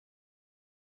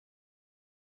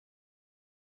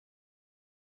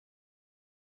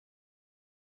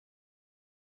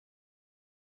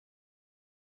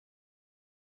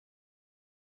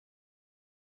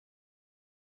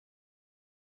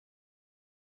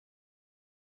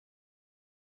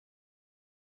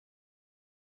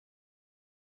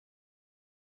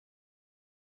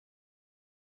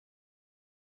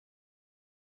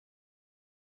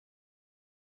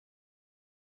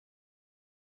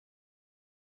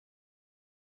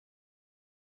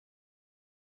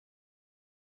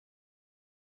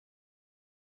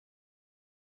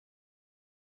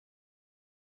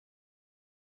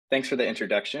Thanks for the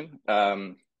introduction.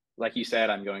 Like you said,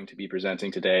 I'm going to be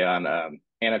presenting today on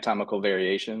anatomical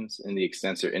variations in the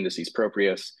extensor indicis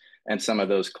proprius and some of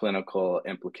those clinical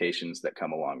implications that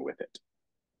come along with it.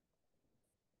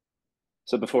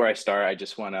 So before I start, I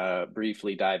just want to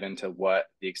briefly dive into what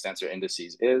the extensor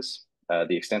indicis is.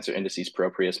 The extensor indicis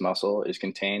proprius muscle is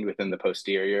contained within the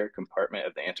posterior compartment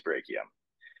of the antebrachium.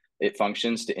 It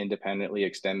functions to independently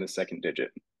extend the second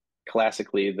digit.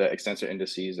 Classically, the extensor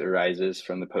indicis arises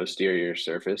from the posterior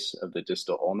surface of the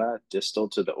distal ulna, distal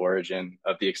to the origin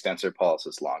of the extensor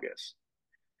pollicis longus.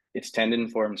 Its tendon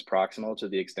forms proximal to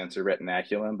the extensor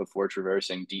retinaculum before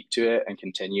traversing deep to it and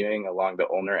continuing along the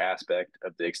ulnar aspect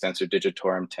of the extensor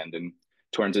digitorum tendon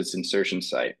towards its insertion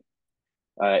site.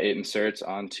 It inserts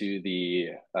onto the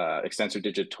extensor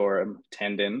digitorum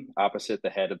tendon opposite the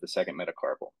head of the second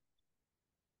metacarpal.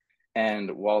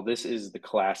 And while this is the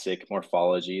classic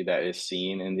morphology that is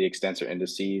seen in the extensor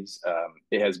indices,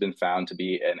 it has been found to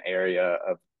be an area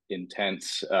of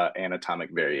intense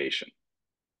anatomic variation.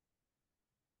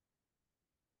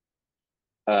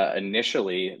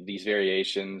 Initially, these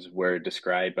variations were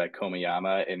described by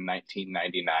Komayama in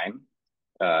 1999.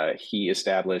 He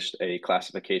established a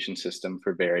classification system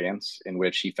for variants in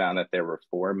which he found that there were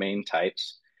 4 main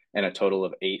types and a total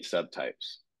of 8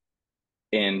 subtypes.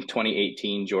 In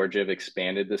 2018, Georgiev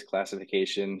expanded this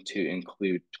classification to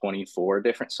include 24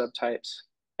 different subtypes.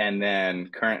 And then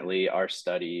currently, our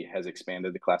study has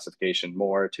expanded the classification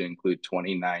more to include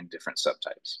 29 different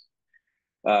subtypes.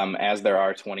 As there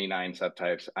are 29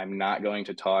 subtypes, I'm not going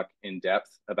to talk in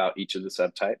depth about each of the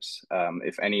subtypes.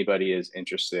 If anybody is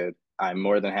interested, I'm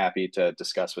more than happy to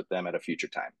discuss with them at a future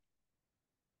time.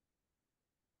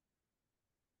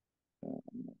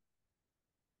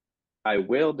 I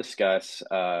will discuss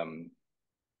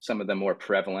some of the more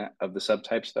prevalent of the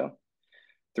subtypes, though.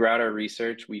 Throughout our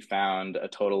research, we found a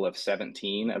total of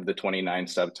 17 of the 29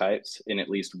 subtypes in at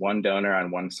least one donor on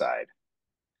one side.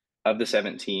 Of the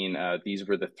 17, these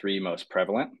were the 3 most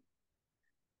prevalent.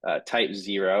 Type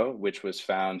 0, which was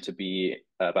found to be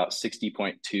about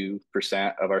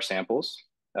 60.2% of our samples.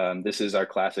 This is our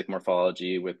classic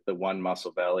morphology with the 1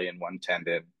 muscle belly and 1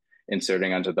 tendon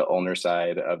inserting onto the ulnar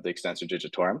side of the extensor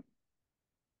digitorum.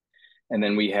 And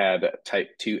then we had type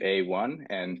 2A1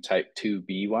 and type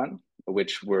 2B1,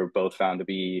 which were both found to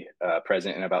be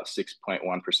present in about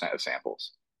 6.1% of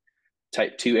samples.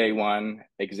 Type 2A1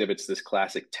 exhibits this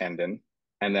classic tendon,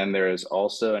 and then there is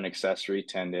also an accessory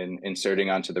tendon inserting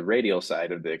onto the radial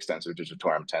side of the extensor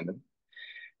digitorum tendon.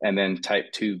 And then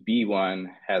type 2B1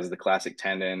 has the classic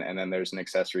tendon, and then there's an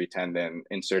accessory tendon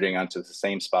inserting onto the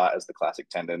same spot as the classic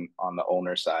tendon on the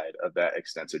ulnar side of that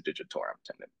extensor digitorum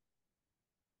tendon.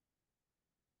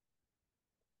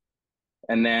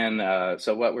 And then,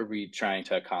 so what were we trying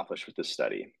to accomplish with this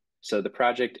study? So the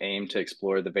project aimed to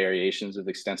explore the variations of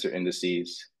extensor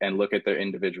indices and look at their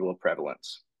individual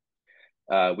prevalence.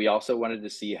 We also wanted to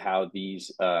see how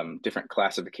these different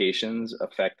classifications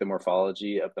affect the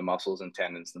morphology of the muscles and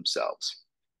tendons themselves.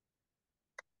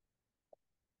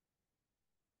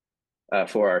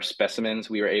 For our specimens,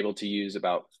 we were able to use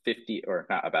we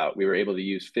were able to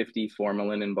use 50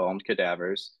 formalin embalmed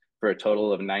cadavers for a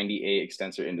total of 98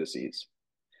 extensor indices.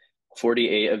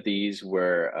 48 of these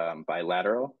were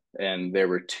bilateral, and there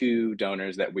were 2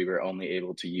 donors that we were only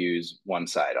able to use one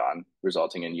side on,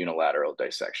 resulting in unilateral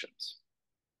dissections.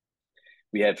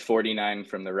 We had 49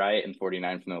 from the right and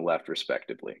 49 from the left,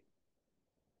 respectively.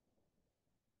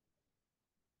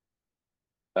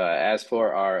 As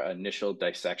for our initial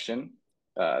dissection,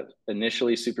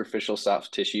 initially superficial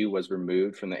soft tissue was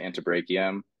removed from the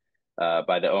antebrachium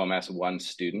by the OMS1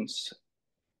 students.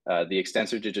 The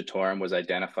extensor digitorum was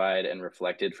identified and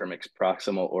reflected from its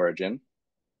proximal origin.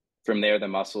 From there, the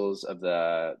muscles of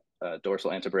the dorsal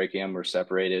antebrachium were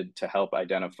separated to help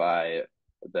identify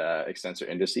the extensor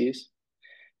indices.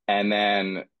 And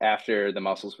then after the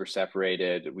muscles were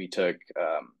separated, we took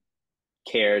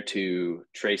care to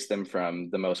trace them from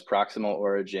the most proximal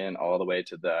origin all the way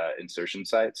to the insertion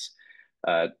sites,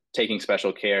 taking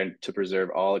special care to preserve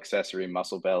all accessory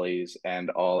muscle bellies and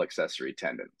all accessory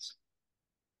tendons.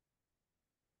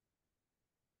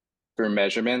 For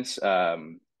measurements,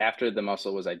 after the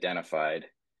muscle was identified,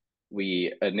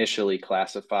 we initially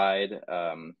classified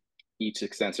each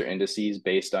extensor indices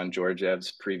based on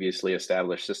Georgiev's previously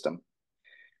established system.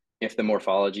 If the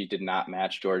morphology did not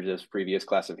match Georgiev's previous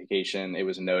classification, it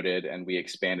was noted, and we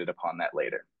expanded upon that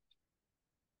later.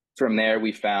 From there,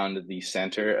 we found the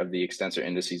center of the extensor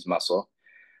indices muscle.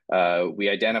 We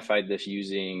identified this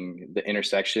using the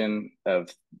intersection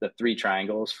of the 3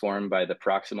 triangles formed by the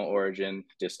proximal origin,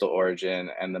 distal origin,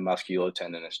 and the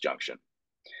musculotendinous junction.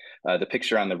 The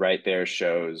picture on the right there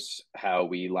shows how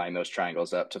we line those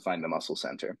triangles up to find the muscle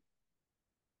center.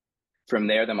 From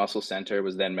there, the muscle center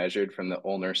was then measured from the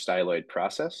ulnar styloid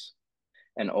process,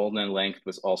 and ulnar length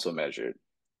was also measured.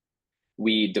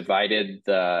 We divided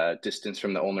the distance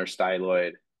from the ulnar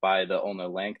styloid by the ulnar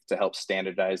length to help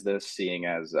standardize this, seeing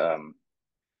as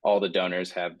all the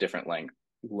donors have different length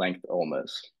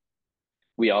ulnas.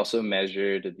 We also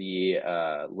measured the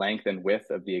length and width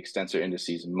of the extensor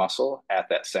indicis muscle at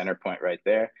that center point right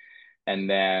there, and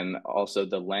then also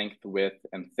the length, width,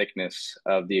 and thickness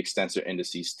of the extensor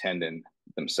indicis tendon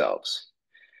themselves.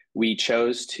 We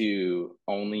chose to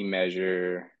only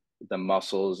measure the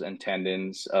muscles and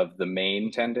tendons of the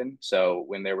main tendon. So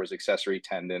when there was accessory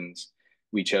tendons,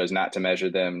 we chose not to measure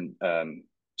them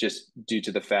just due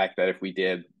to the fact that if we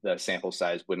did, the sample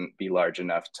size wouldn't be large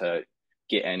enough to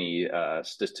get any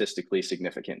statistically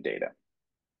significant data.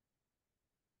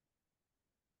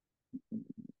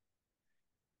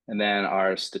 And then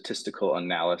our statistical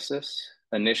analysis.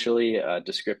 Initially,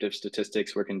 descriptive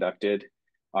statistics were conducted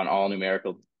on all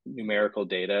numerical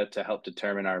data to help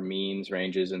determine our means,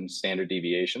 ranges, and standard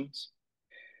deviations.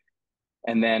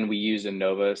 And then we used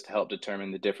ANOVAs to help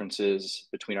determine the differences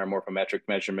between our morphometric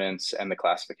measurements and the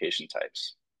classification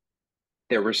types.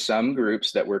 There were some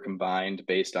groups that were combined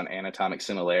based on anatomic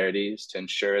similarities to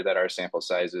ensure that our sample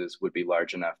sizes would be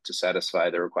large enough to satisfy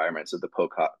the requirements of the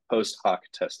post hoc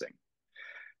testing.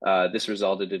 This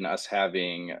resulted in us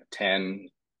having 10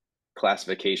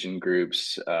 classification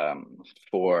groups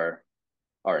for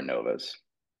our ANOVAs.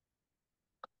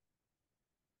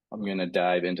 I'm going to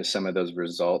dive into some of those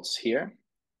results here.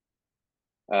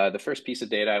 The first piece of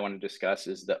data I want to discuss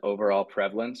is the overall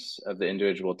prevalence of the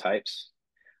individual types.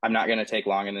 I'm not going to take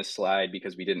long in this slide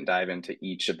because we didn't dive into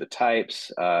each of the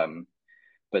types,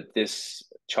 but this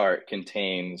chart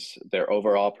contains their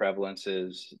overall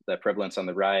prevalences, the prevalence on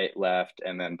the right, left,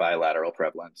 and then bilateral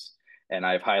prevalence. And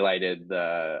I've highlighted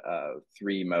the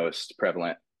three most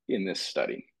prevalent in this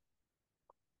study.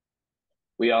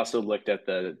 We also looked at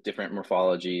the different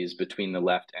morphologies between the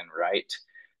left and right,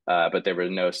 but there were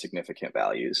no significant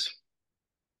values.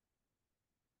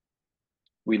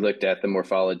 We looked at the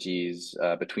morphologies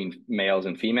between males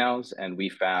and females, and we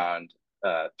found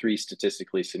three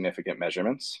statistically significant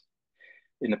measurements.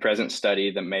 In the present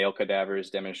study, the male cadavers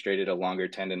demonstrated a longer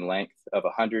tendon length of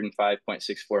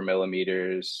 105.64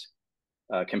 millimeters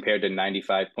compared to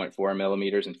 95.4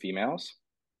 millimeters in females.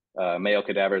 Male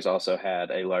cadavers also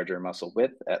had a larger muscle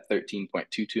width at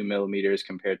 13.22 millimeters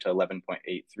compared to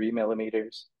 11.83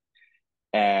 millimeters.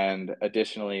 And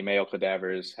additionally, male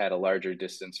cadavers had a larger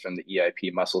distance from the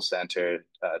EIP muscle center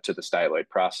to the styloid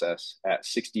process at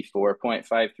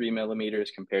 64.53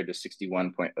 millimeters compared to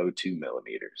 61.02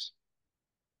 millimeters.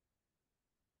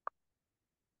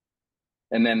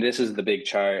 And then this is the big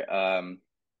chart.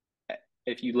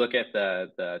 If you look at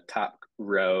the top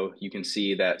row, you can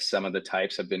see that some of the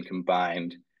types have been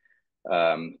combined.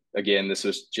 Again, this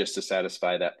was just to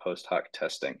satisfy that post hoc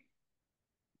testing.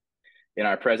 In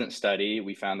our present study,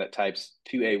 we found that types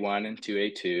 2A1 and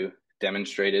 2A2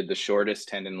 demonstrated the shortest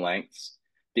tendon lengths,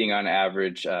 being on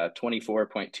average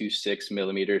 24.26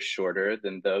 millimeters shorter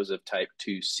than those of type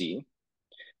 2C,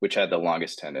 which had the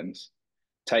longest tendons.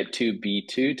 Type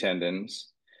 2B2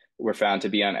 tendons were found to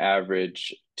be on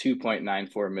average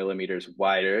 2.94 millimeters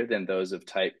wider than those of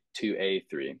type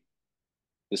 2A3.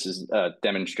 This is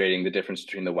demonstrating the difference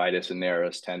between the widest and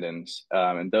narrowest tendons.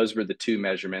 And those were the two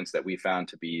measurements that we found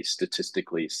to be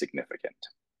statistically significant.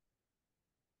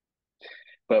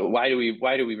 But why do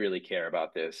we really care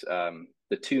about this?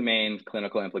 The two main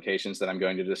clinical implications that I'm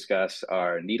going to discuss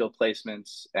are needle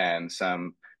placements and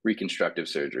some reconstructive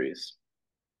surgeries.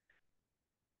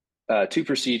 Two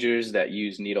procedures that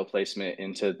use needle placement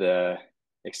into the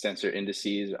extensor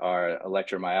indices are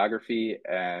electromyography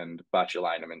and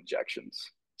botulinum injections.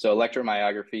 So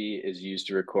electromyography is used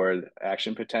to record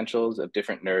action potentials of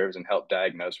different nerves and help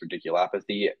diagnose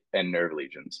radiculopathy and nerve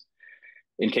lesions.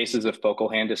 In cases of focal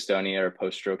hand dystonia or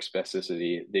post-stroke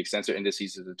spasticity, the extensor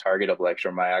indices is a target of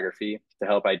electromyography to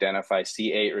help identify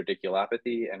C8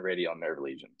 radiculopathy and radial nerve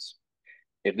lesions.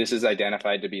 If this is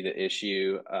identified to be the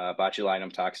issue,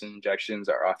 botulinum toxin injections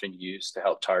are often used to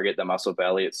help target the muscle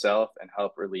belly itself and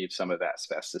help relieve some of that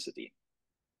spasticity.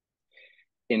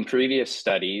 In previous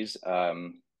studies,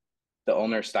 the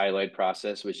ulnar styloid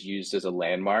process was used as a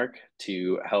landmark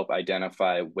to help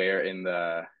identify where in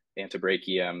the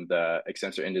antebrachium the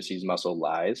extensor indices muscle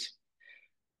lies.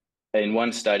 In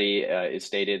one study, it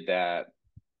stated that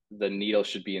the needle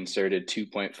should be inserted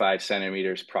 2.5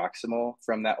 centimeters proximal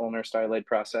from that ulnar styloid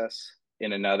process.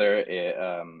 In another, it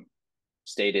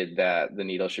stated that the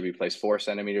needle should be placed 4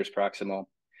 centimeters proximal.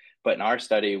 But in our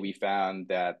study, we found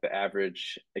that the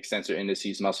average extensor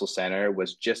indicis muscle center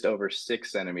was just over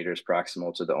 6 centimeters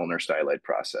proximal to the ulnar styloid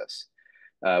process,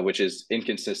 which is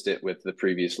inconsistent with the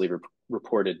previously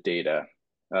reported data.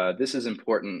 This is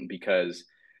important because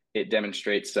it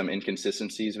demonstrates some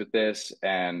inconsistencies with this,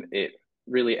 and it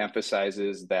really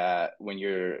emphasizes that when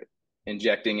you're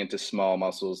injecting into small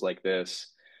muscles like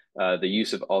this, the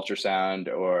use of ultrasound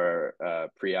or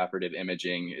preoperative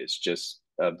imaging is just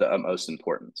of the utmost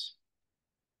importance.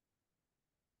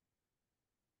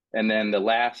 And then the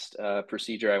last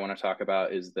procedure I want to talk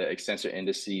about is the extensor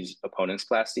indicis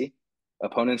opponentsplasty.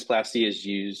 Opponentsplasty is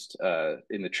used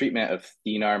in the treatment of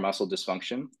thenar muscle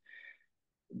dysfunction.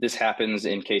 This happens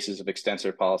in cases of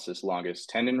extensor pollicis longus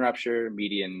tendon rupture,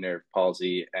 median nerve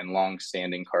palsy, and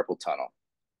long-standing carpal tunnel.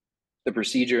 The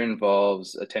procedure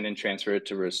involves a tendon transfer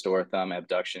to restore thumb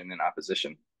abduction in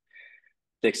opposition.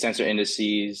 The extensor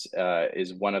indicis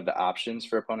is one of the options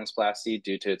for opponentsplasty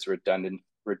due to its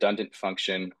redundant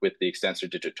function with the extensor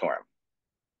digitorum.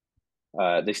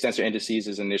 The extensor indicis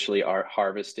is initially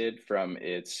harvested from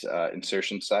its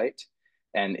insertion site,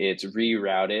 and it's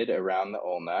rerouted around the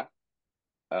ulna,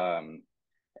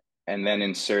 and then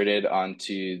inserted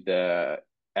onto the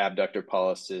abductor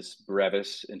pollicis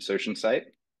brevis insertion site.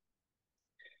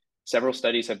 Several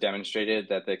studies have demonstrated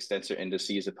that the extensor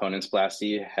indicis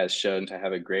opponentsplasty has shown to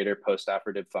have a greater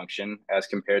postoperative function as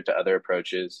compared to other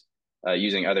approaches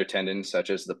using other tendons such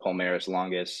as the palmaris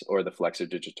longus or the flexor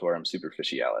digitorum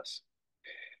superficialis.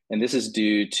 And this is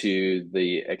due to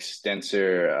the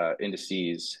extensor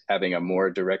indices having a more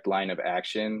direct line of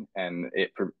action, and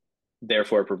it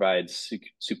therefore provides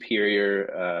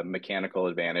superior mechanical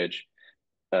advantage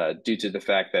due to the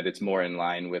fact that it's more in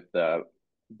line with the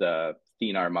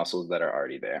thenar muscles that are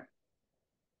already there.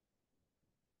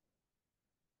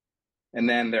 And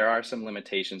then there are some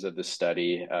limitations of the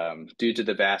study. Due to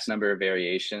the vast number of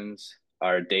variations,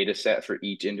 our data set for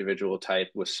each individual type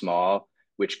was small,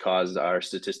 which caused our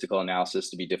statistical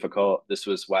analysis to be difficult. This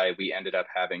was why we ended up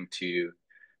having to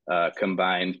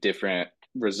combine different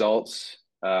results.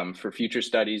 For future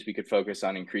studies, we could focus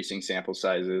on increasing sample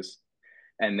sizes,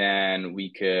 and then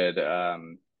we could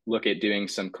look at doing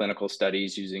some clinical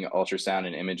studies using ultrasound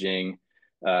and imaging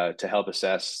to help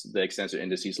assess the extensor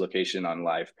indices location on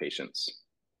live patients.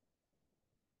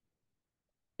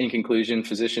 In conclusion,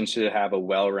 physicians should have a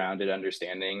well-rounded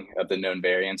understanding of the known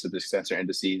variants of the extensor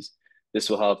indices. This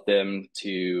will help them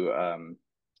to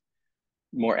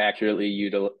more accurately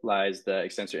utilize the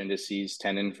extensor indices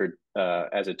tendon for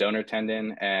as a donor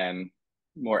tendon, and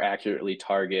more accurately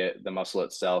target the muscle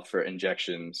itself for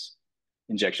injection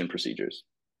procedures.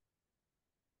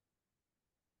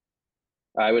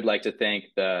 I would like to thank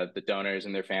the donors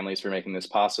and their families for making this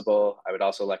possible. I would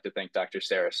also like to thank Dr.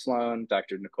 Sarah Sloan,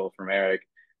 Dr. Nicole Fermeric,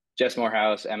 Jess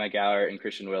Morehouse, Emma Gower, and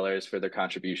Christian Willers for their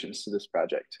contributions to this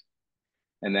project.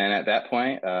 And then at that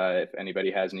point, if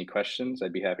anybody has any questions,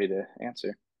 I'd be happy to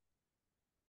answer.